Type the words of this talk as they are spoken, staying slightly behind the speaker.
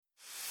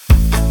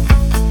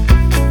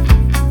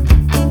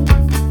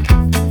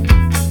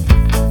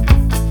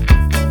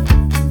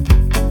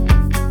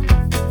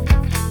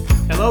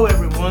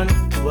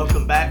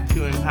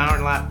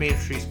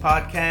Ministries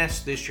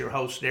podcast. This is your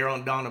host, Daryl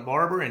and Donna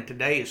Barber, and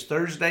today is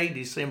Thursday,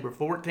 December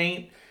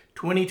 14th,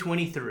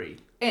 2023.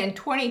 And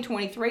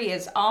 2023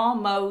 is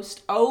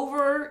almost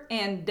over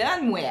and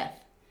done with.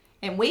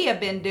 And we have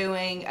been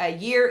doing a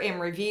year in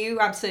review.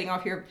 I'm sitting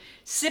off here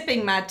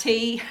sipping my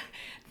tea,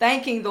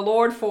 thanking the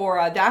Lord for,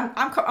 I'm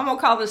going to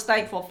call this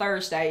Thankful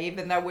Thursday,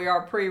 even though we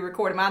are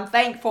pre-recording. I'm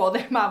thankful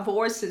that my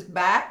voice is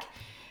back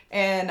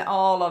and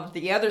all of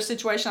the other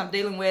situation I'm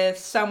dealing with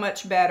so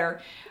much better.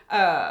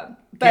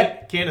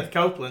 But Kenneth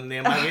Copeland,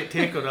 I get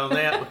tickled on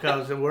that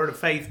because the Word of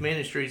Faith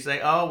Ministries,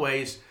 they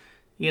always,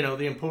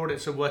 the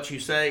importance of what you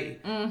say.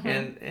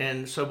 Mm-hmm.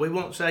 And so we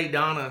won't say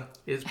Donna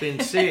has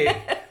been sick.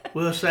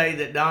 We'll say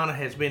that Donna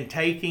has been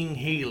taking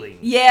healing.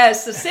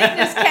 Yes, the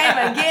sickness came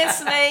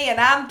against me, and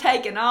I'm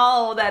taking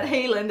all that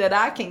healing that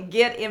I can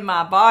get in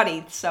my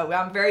body. So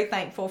I'm very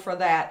thankful for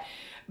that.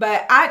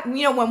 But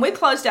when we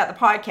closed out the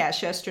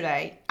podcast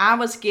yesterday, I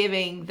was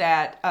giving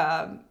that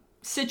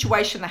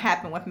situation that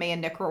happened with me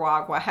in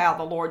Nicaragua, how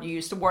the Lord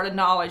used the word of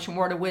knowledge and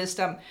word of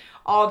wisdom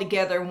all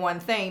together in one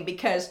thing.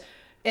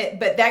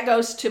 But that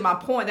goes to my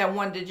point that I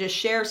wanted to just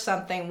share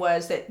something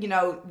was that,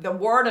 the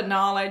word of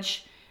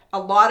knowledge a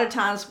lot of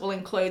times will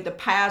include the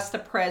past, the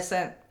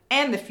present,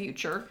 and the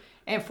future.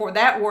 And for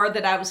that word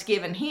that I was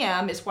giving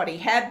him is what he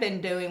had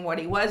been doing, what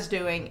he was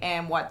doing,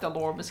 and what the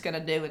Lord was going to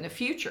do in the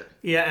future.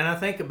 Yeah, and I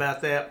think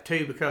about that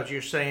too because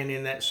you're saying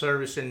in that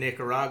service in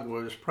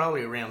Nicaragua, there's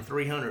probably around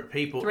 300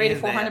 people. 300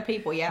 to 400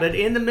 people, yeah. But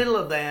in the middle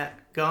of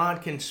that,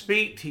 God can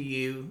speak to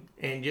you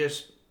and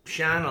just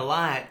shine a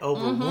light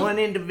over one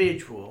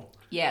individual.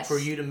 Yes. For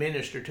you to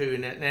minister to.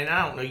 And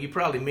I don't know, you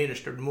probably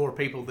ministered to more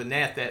people than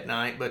that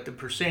night, but the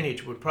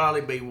percentage would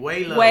probably be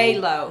way low. Way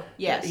low,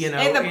 yes. And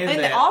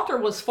the altar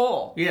was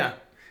full. Yeah.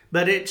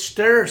 But it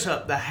stirs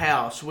up the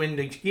house when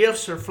the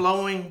gifts are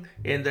flowing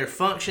and they're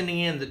functioning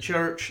in the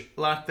church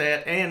like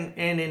that and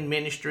in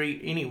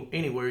ministry,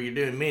 anywhere you're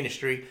doing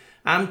ministry.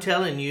 I'm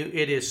telling you,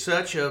 it is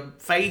such a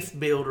faith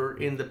builder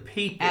in the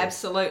people.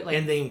 Absolutely.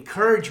 And the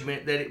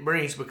encouragement that it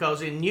brings.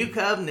 Because in New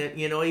Covenant,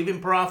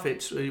 even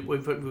prophets,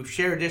 we've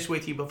shared this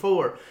with you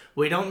before,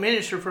 we don't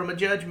minister from a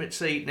judgment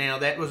seat now.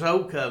 That was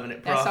Old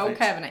Covenant prophets. That's Old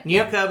Covenant.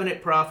 New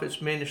Covenant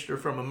prophets minister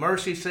from a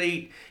mercy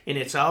seat, and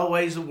it's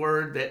always a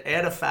word that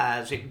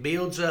edifies, it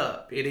builds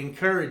up, it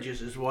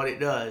encourages is what it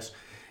does.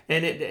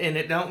 And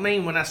it don't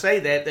mean when I say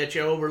that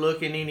you're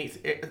overlooking any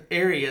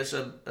areas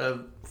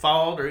of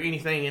fault or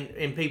anything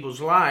in people's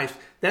lives.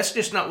 That's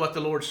just not what the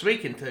Lord's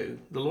speaking to.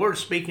 The Lord's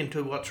speaking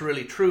to what's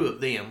really true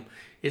of them,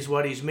 is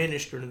what He's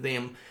ministering to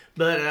them.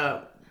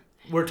 But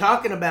we're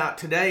talking about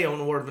today on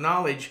the Word of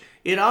Knowledge.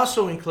 It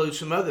also includes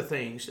some other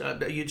things.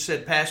 You'd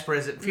said past,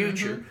 present,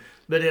 future.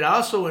 But it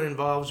also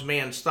involves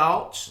man's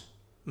thoughts,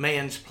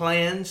 man's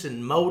plans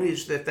and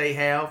motives that they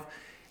have.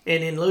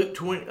 And in Luke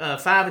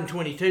 5 and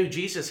 22,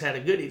 Jesus had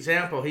a good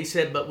example. He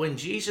said, "But when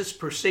Jesus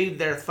perceived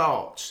their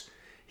thoughts,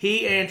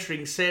 He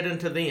answering said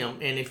unto them,"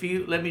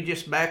 and let me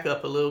just back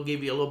up a little,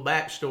 give you a little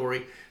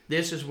backstory.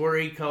 This is where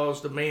He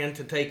caused the man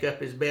to take up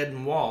his bed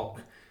and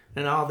walk.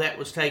 And all that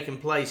was taking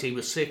place. He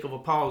was sick of a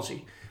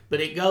palsy.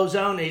 But it goes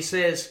on, He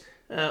says,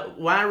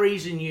 "Why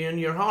reason you in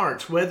your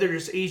hearts? Whether it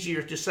is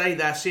easier to say,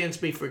 Thy sins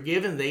be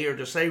forgiven thee, or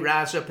to say,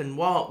 Rise up and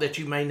walk, that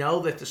you may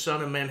know that the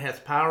Son of Man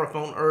hath power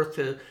upon earth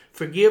to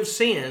forgive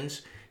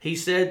sins. He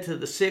said to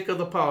the sick of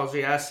the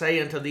palsy, I say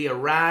unto thee,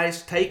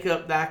 Arise, take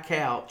up thy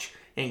couch,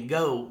 and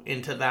go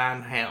into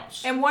thine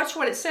house." And watch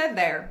what it said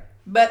there.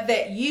 But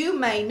that you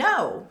may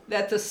know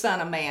that the Son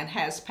of Man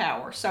has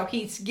power. So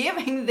He's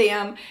giving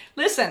them,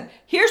 listen,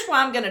 here's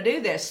why I'm going to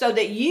do this, so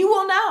that you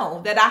will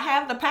know that I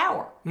have the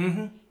power.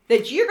 Mm-hmm.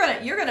 That you're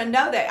gonna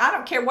know that. I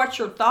don't care what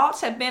your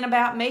thoughts have been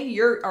about me,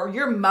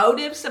 your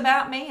motives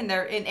about me, and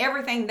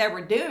everything they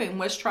were doing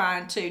was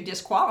trying to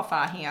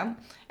disqualify Him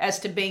as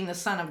to being the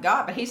Son of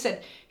God. But He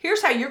said,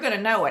 here's how you're gonna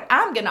know it.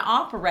 I'm gonna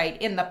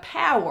operate in the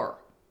power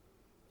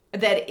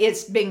that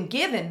it's been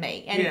given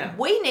me. And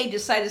we need to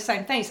say the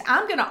same things.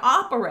 I'm gonna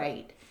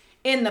operate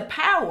in the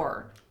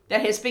power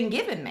that has been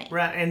given me.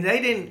 Right, and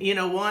they didn't,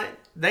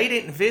 they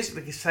didn't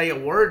physically say a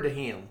word to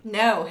Him.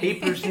 No. He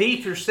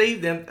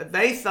perceived them.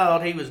 They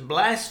thought He was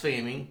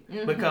blaspheming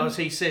because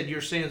He said, your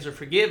sins are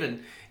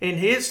forgiven. And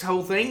His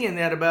whole thing in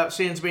that about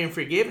sins being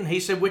forgiven, He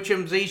said, which of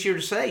them is easier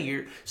to say?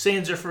 Your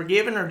sins are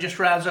forgiven or just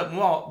rise up and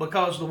walk?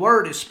 Because the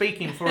Word is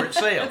speaking for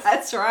itself.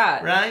 That's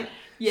right. Right?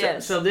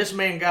 Yes. So this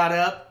man got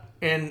up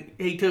and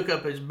he took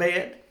up his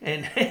bed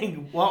and he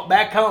walked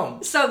back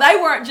home. So they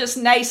weren't just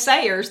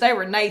naysayers, they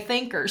were nay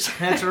thinkers.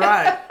 That's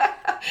right.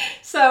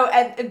 So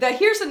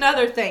here's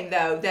another thing,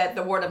 though, that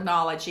the word of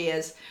knowledge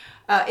is.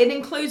 It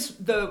includes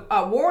the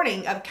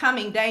warning of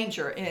coming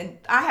danger. And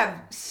I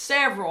have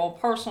several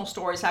personal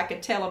stories I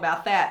could tell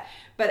about that.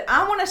 But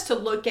I want us to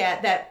look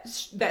at that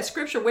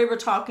scripture we were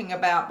talking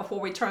about before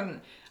we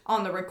turn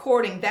on the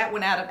recording. That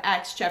went out of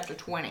Acts chapter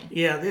 20.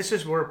 Yeah, this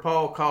is where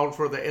Paul called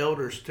for the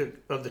elders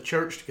of the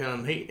church to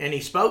come.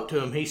 He spoke to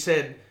them. He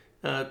said,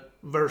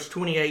 verse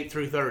 28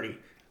 through 30,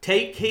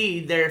 "Take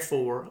heed,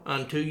 therefore,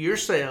 unto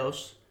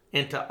yourselves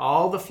and to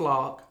all the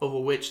flock over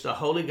which the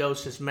Holy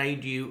Ghost has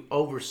made you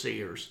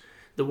overseers.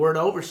 The word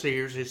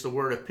overseers is the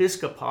word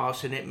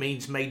episkopos, and it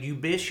means made you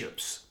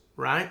bishops,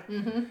 right?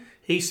 Mm-hmm.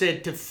 He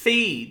said to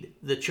feed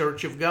the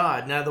church of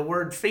God. Now, the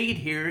word feed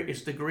here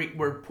is the Greek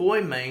word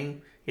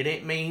poimen, and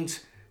it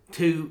means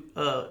to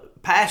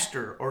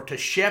pastor or to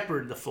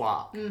shepherd the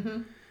flock,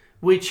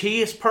 which he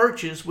has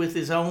purchased with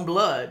his own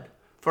blood.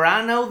 For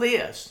I know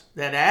this,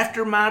 that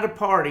after my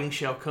departing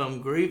shall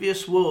come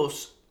grievous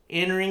wolves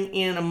entering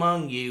in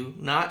among you,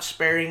 not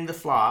sparing the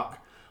flock.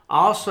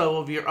 Also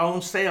of your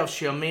own selves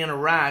shall men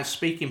arise,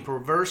 speaking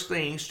perverse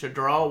things to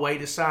draw away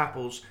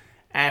disciples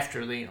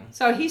after them.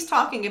 So he's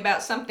talking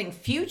about something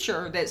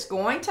future that's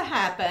going to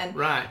happen.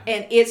 Right.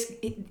 And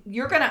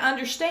you're going to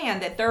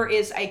understand that there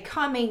is a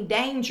coming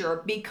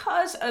danger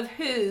because of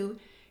who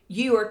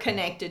you are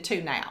connected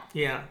to now.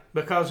 Yeah,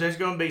 because there's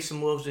going to be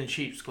some wolves in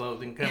sheep's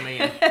clothing come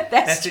in.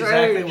 That's true.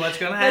 Exactly what's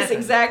going to happen. That's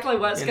exactly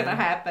what's going to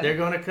happen. They're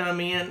going to come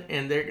in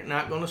and they're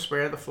not going to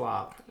spare the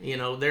flock.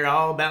 They're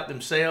all about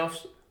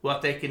themselves,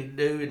 what they can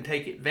do and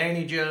take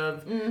advantage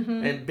of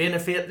and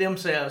benefit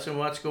themselves and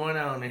what's going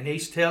on. And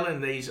he's telling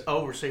these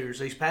overseers,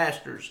 these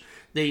pastors,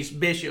 these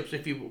bishops,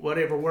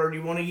 whatever word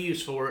you want to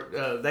use for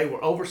it, they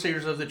were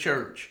overseers of the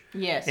church.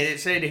 Yes. And it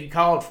said he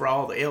called for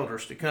all the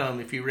elders to come.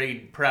 If you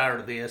read prior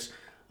to this,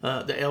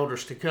 the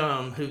elders to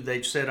come who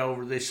they'd set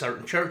over these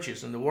certain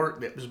churches and the work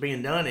that was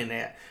being done in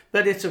that.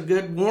 But it's a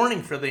good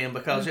warning for them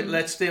because it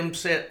lets them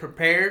set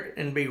prepared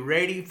and be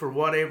ready for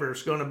whatever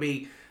is going to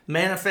be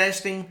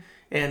manifesting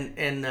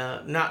and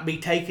not be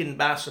taken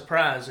by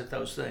surprise at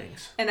those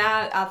things. And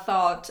I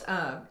thought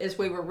as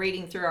we were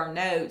reading through our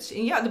notes,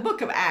 the book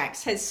of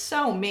Acts has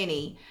so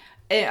many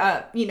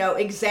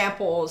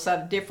examples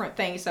of different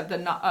things of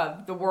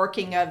the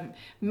working of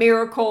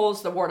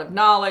miracles, the word of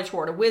knowledge,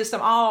 word of wisdom,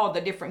 all the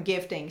different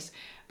giftings.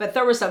 But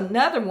there was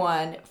another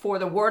one for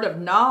the word of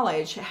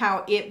knowledge,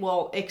 how it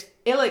will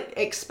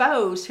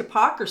expose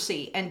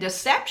hypocrisy and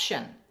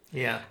deception.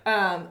 Yeah.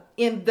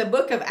 In the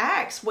book of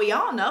Acts, we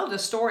all know the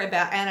story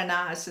about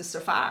Ananias and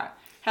Sapphira,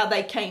 how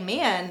they came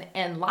in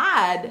and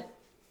lied.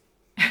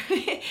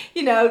 They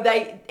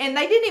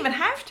didn't even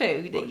have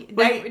to.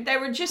 They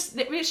were just,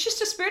 it was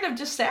just a spirit of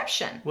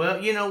deception. Well,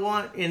 you know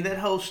what? In that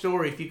whole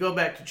story, if you go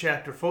back to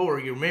chapter 4,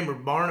 you remember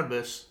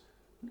Barnabas,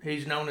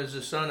 he's known as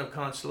the son of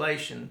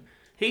consolation.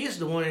 He is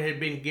the one that had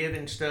been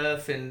giving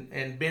stuff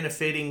and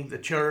benefiting the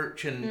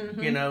church and,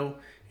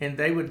 and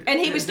they would. And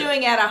he was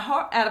doing out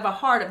of a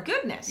heart of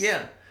goodness.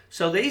 Yeah.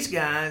 So these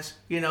guys,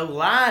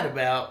 lied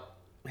about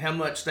how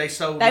much they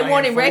sold. They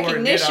wanted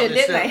recognition,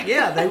 didn't they?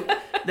 Yeah,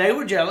 they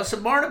were jealous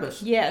of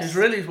Barnabas. Yes, is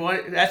really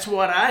that's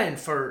what I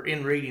infer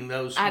in reading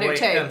those. I do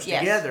too. It comes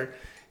together,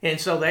 and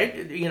so they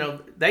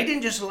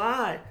didn't just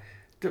lie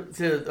to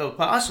the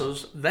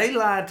apostles; they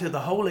lied to the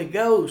Holy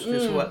Ghost.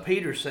 Is what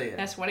Peter said.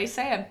 That's what he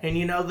said. And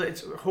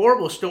it's a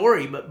horrible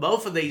story, but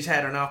both of these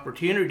had an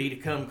opportunity to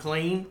come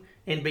clean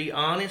and be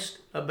honest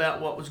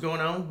about what was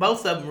going on.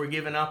 Both of them were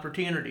given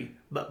opportunity,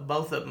 but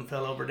both of them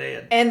fell over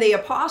dead. And the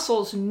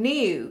apostles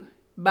knew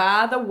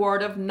by the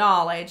word of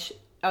knowledge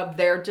of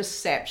their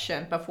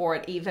deception before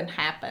it even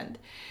happened.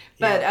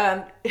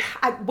 But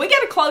we got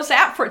to close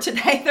out for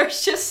today.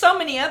 There's just so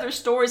many other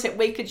stories that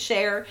we could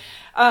share.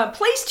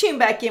 Please tune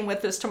back in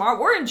with us tomorrow.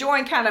 We're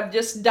enjoying kind of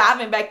just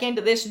diving back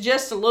into this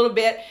just a little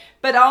bit,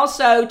 but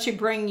also to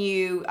bring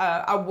you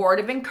a word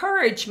of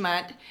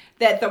encouragement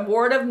that the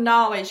word of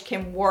knowledge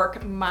can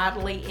work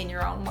mightily in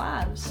your own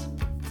lives.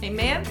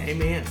 Amen?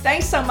 Amen.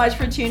 Thanks so much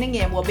for tuning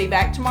in. We'll be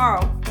back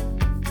tomorrow.